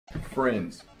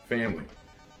friends, family,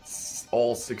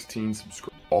 all 16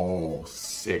 all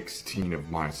 16 of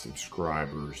my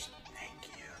subscribers.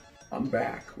 Thank you. I'm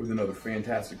back with another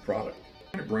fantastic product.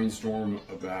 I'm going to brainstorm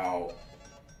about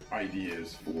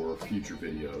ideas for future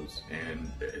videos, and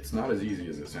it's not as easy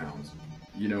as it sounds.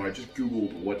 You know, I just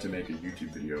Googled what to make a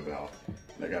YouTube video about,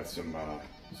 and I got some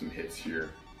hits here.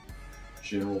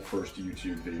 General first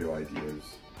YouTube video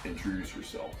ideas. Introduce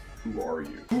yourself. Who are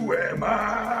you? Who am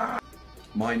I?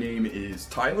 My name is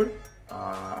Tyler.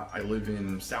 I live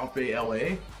in South Bay,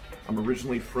 LA. I'm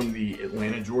originally from the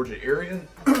Atlanta, Georgia area.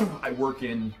 I work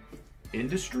in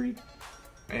industry,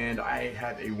 and I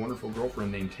have a wonderful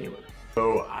girlfriend named Taylor.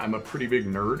 So I'm a pretty big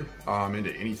nerd. I'm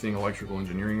into anything electrical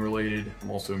engineering related.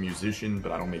 I'm also a musician,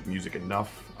 but I don't make music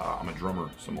enough. I'm a drummer,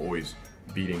 so I'm always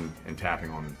beating and tapping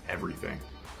on everything.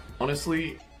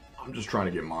 Honestly, I'm just trying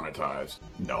to get monetized.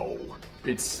 No,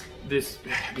 it's this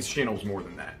channel's more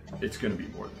than that. It's gonna be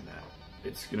more than that.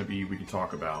 It's gonna be, we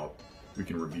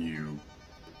can review.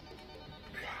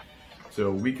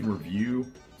 So we can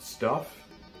review stuff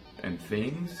and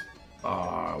things.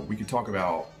 We could talk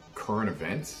about current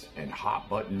events and hot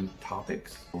button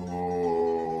topics.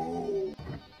 Oh.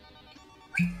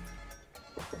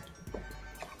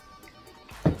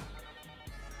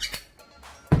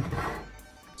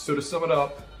 So to sum it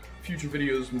up, future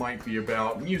videos might be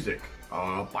about music,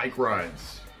 bike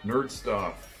rides, nerd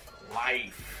stuff,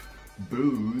 life,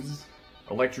 booze,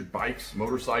 electric bikes,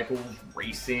 motorcycles,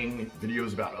 racing,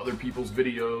 videos about other people's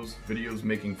videos, videos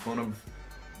making fun of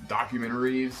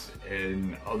documentaries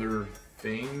and other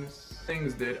things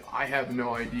that I have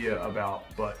no idea about,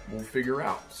 but we'll figure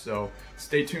out. So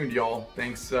stay tuned, y'all.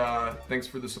 Thanks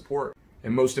for the support.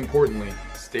 And most importantly,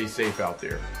 stay safe out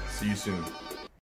there. See you soon.